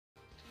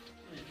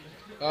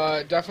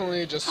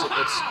Definitely just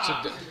it's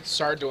to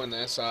start doing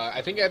this.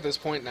 I think at this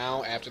point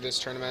now, after this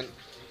tournament,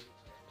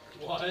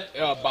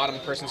 bottom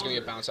person's gonna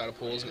get bounced out of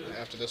pools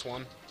after this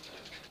one.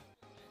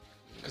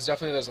 Because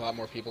definitely there's a lot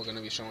more people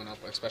gonna be showing up,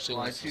 especially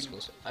when it's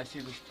exclusive. I see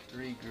the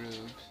 3 groups.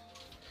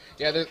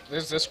 Yeah,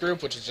 there's this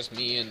group, which is just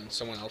me and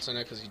someone else in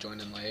it, because he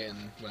joined in late,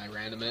 and when I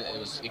random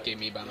it gave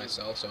me by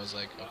myself, so I was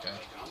like, okay.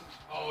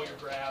 Oh, you're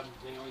grabbed.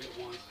 They only get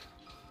once.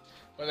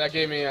 But that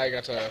gave me, I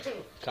got to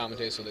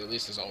commentate, so that at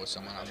least there's always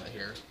someone on it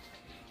here.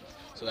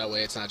 So that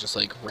way it's not just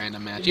like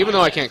random match. Even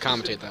though I can't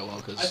commentate that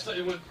well, because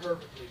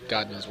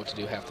God knows what to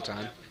do half the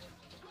time.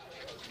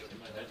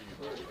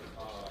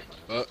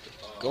 But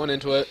going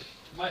into it.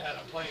 My head,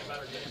 I'm playing a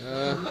better game.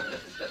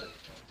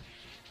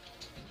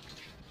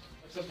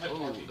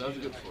 Oh, that was a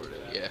good for it.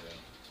 Yeah.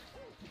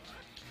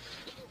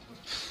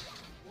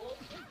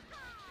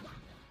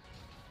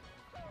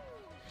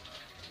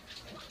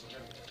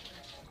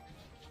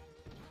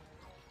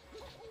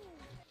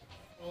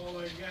 Oh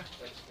my god.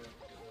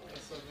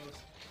 That's so close.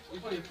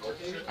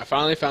 I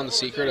finally found the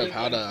secret of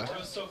how to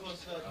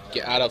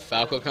get out of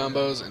Falco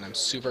combos, and I'm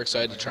super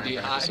excited to try and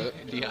practice it.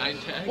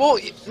 Well,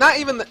 not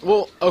even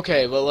well,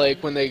 okay, but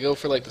like when they go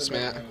for like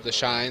the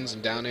shines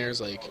and down airs,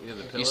 like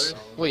the pillars?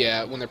 well,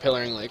 yeah, when they're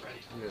pillaring, like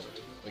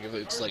if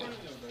it's like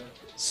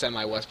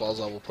semi-West Balls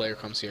level player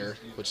comes here,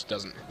 which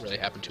doesn't really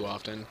happen too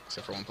often,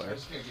 except for one player.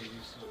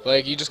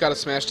 Like you just gotta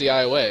smash the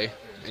eye away,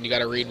 and you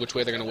gotta read which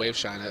way they're gonna wave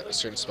shine at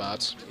certain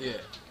spots. Yeah.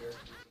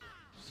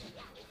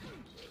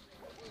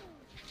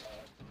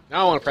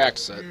 Now I want to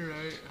practice it. You're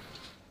right.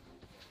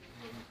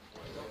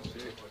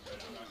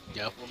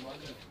 Yep.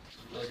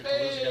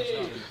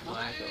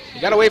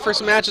 You gotta wait for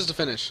some matches to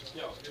finish.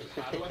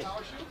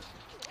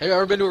 Have you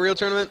ever been to a real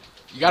tournament?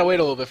 You gotta wait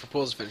a little bit for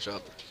pools to finish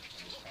up.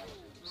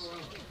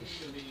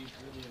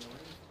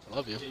 I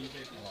love you.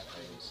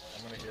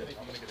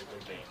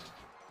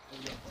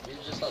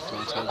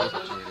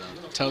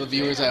 Tell the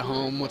viewers at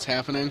home what's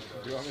happening.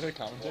 Do you want me to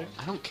commentate?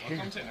 I don't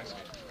care.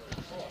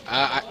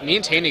 Me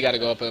and Taney got to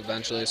go up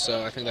eventually,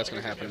 so I think that's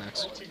going to happen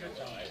next.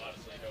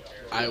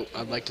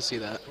 I'd like to see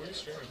that.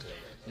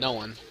 No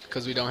one,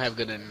 because we don't have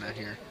good internet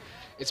here.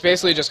 It's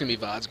basically just going to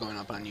be VODs going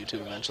up on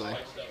YouTube eventually.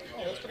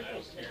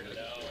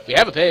 We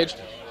have a page.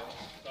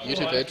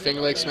 YouTube page,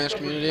 Finger Lakes Smash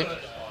Community. I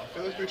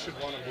feel like we should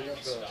want to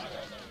move the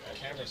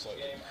camera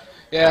slightly.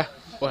 Yeah,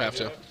 we'll have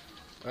to.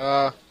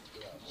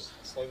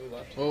 Slightly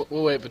left.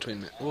 We'll wait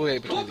between the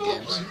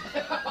games.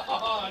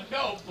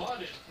 No,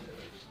 buddy.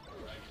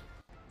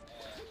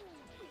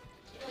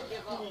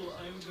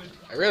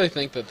 I really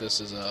think that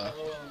this is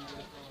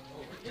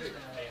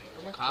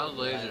Kyle's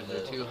lasers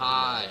are too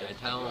high. I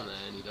tell him that,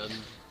 and he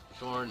doesn't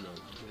shorten them.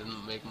 He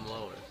doesn't make them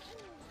lower.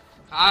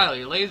 Kyle,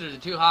 your lasers are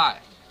too high.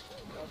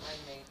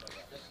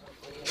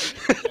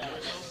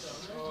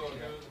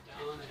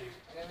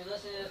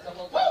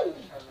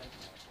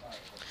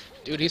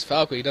 Dude, he's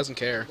Falco. He doesn't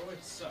care.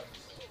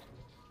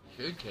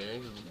 Should care.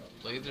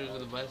 Lasers are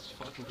the best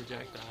fucking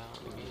projectile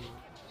in the game.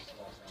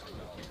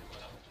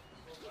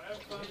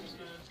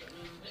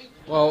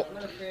 Well,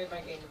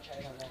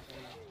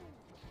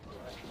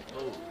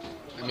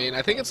 I mean,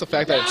 I think it's the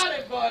fact that it's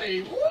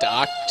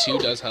Doc too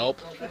does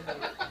help.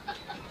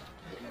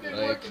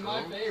 Like,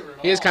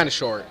 he is kind of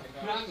short.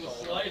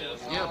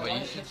 Yeah, but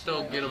you should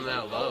still get him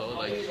that low.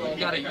 Like, you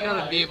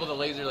gotta be able to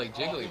laser like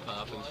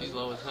Jigglypuff, and she's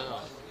low as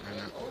hell. I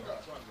know.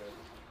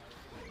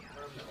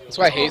 That's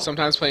why I hate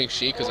sometimes playing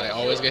Sheik, because I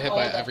always get hit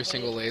by every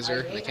single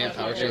laser. They can't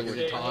power shield.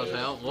 Tall as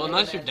hell. Well,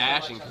 unless you're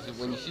dashing, because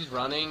when she's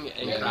running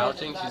and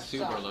crouching, she's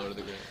super low to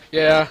the ground.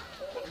 Yeah,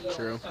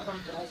 true.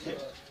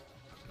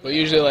 But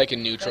usually, like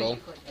in neutral,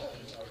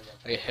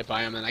 I get hit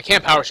by him, and I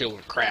can't power shield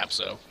with crap,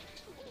 so.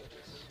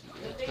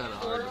 It's kind of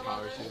hard to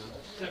power shield.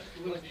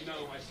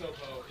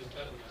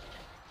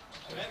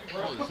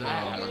 What was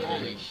that?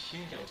 Holy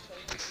shit.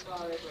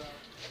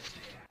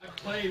 I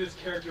play this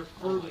character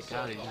for the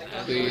God,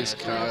 Please,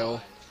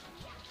 Kyle.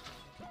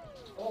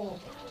 Oh,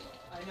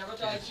 I never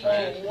thought he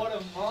what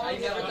a I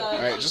never thought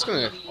Alright, just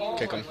gonna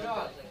kick him.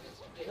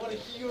 What a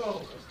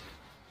hero.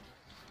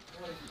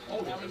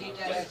 Now we need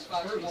that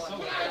Xbox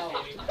One.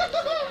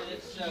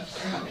 It's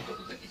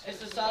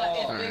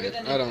bigger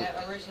than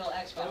the original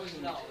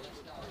Xbox. No.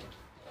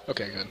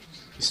 Okay, good.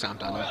 He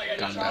stomped on him.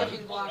 Got him Charging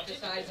down. block the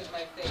size of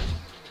my face.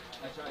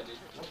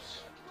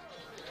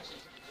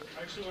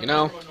 You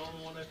know,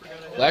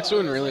 Black's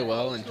doing really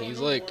well, and he's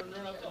like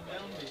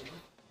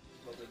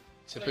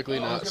typically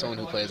not someone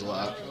who plays a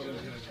lot.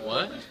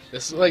 What?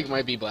 This like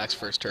might be Black's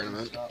first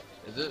tournament.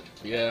 Is it?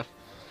 Yeah.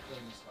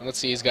 Let's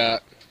see, he's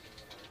got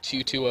 2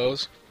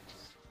 2-0s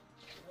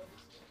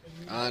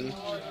on.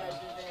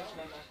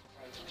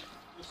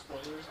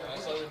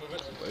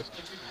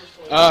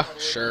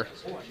 Sure.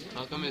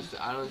 How come it's,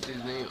 I don't see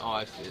his name? Oh,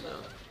 I see it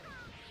now.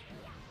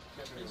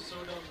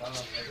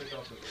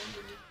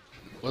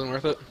 Wasn't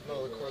worth it?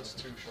 No, the cord's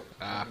too short.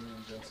 Ah.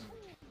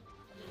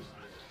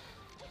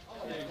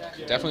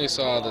 Definitely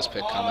saw this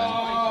pick coming.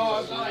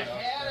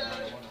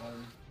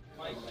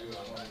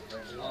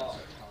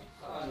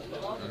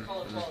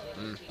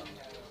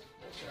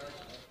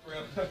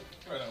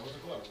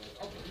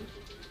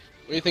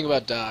 do you think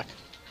about Doc?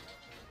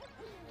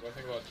 What do I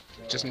think about?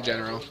 Just in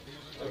general.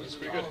 It's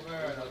pretty good. I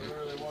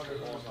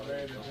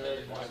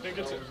think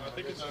it's a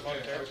fun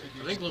character.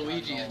 I think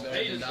Luigi is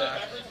better than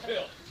Doc.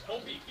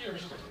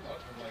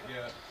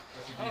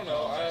 I don't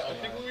know. I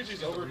think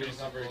Luigi's overbeat is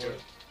not very good.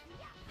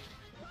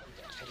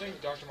 I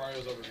think Dr.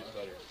 Mario's overbeat is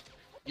better.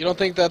 You don't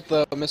think that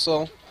the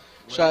missile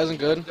shot isn't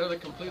good? They're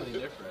like completely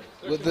different.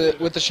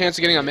 With the chance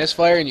of getting a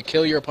misfire and you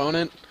kill your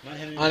opponent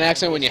on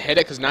accident when you hit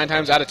it, because 9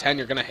 times out of 10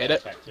 you're gonna hit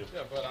it. Yeah,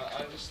 but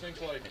I just think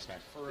like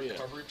for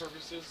recovery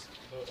purposes,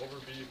 the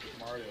overbeat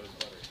Mario is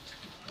better.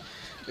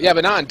 Yeah,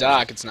 but not on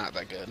Doc. It's not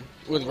that good.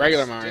 With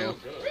regular Mario,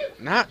 Still good.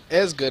 not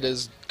as good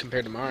as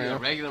compared to Yeah, Mario.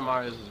 regular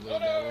Mario's is way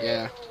better.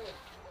 Yeah.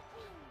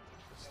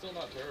 It's still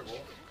not terrible.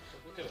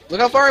 Look at it.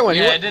 Look how far he went.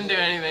 Yeah, it didn't do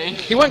anything.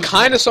 He went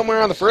kind of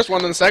somewhere on the first one,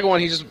 and the second one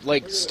he just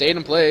like stayed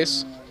in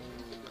place.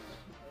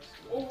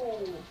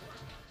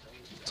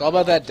 It's all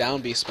about that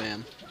down B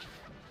spam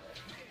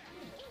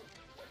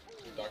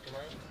Dr.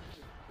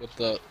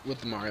 Mario? with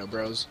the Mario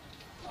Bros.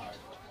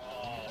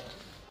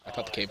 I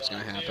thought the cape was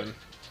gonna happen.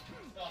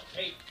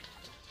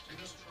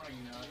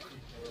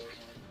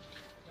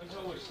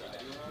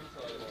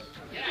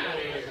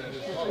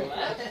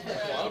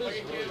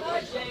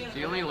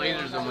 He only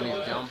lasers them when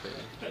he's jumping.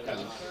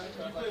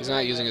 He's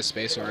not using his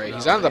spacing right.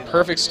 He's on the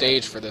perfect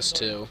stage for this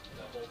too.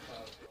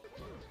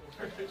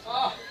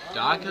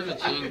 Doc has a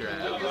chain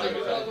grab,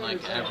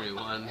 like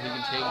everyone. He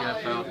can chain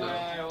grab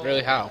Falco.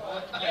 Really, how?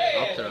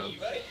 Up throw.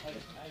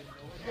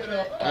 I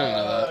don't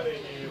know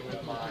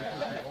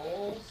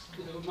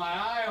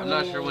that. I'm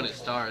not sure when it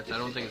starts. I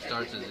don't think it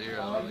starts at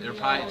 0. It's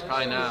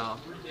probably now.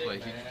 But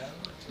he's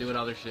doing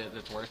other shit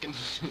that's working.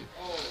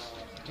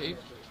 Okay.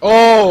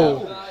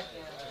 Oh!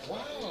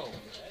 Wow.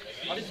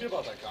 How do you feel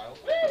about that, Kyle?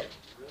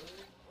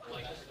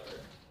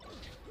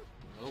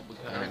 Oh,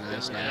 because Very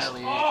nice, nice.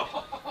 Natalie.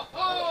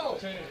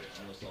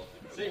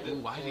 Ooh,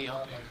 why is he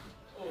up here?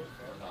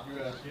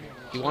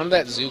 He wanted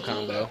that zoo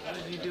combo. What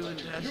is he doing,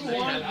 Dad?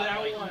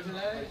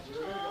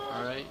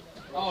 Alright.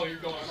 Oh, you're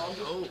going.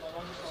 Oh,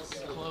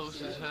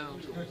 close as hell.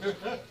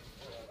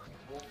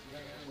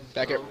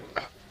 Back here.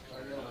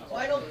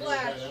 Final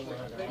flash.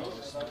 Final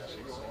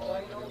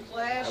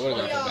flash. I would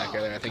have gone for back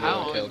there. I think it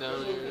How would have is killed.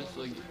 down here? It's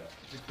like,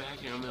 he's back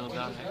here in the middle of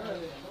die.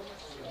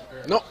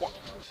 No. So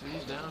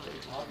he's down here.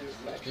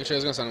 You sure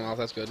he's gonna send him off?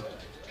 That's good.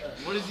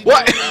 What is he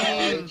What?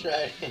 doing?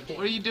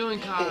 What are you doing,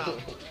 Kyle?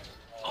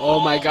 Oh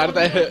my god,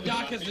 that hit.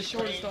 Doc has the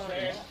shortest arm.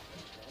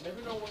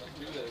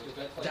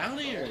 Down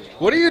here.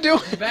 What are you doing?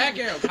 Back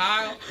arrow,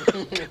 Kyle.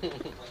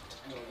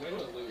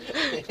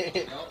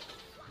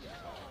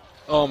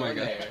 Oh my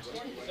god.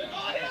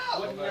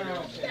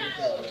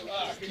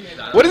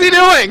 What is he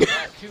doing?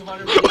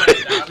 200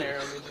 down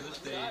arrow into the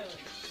stage.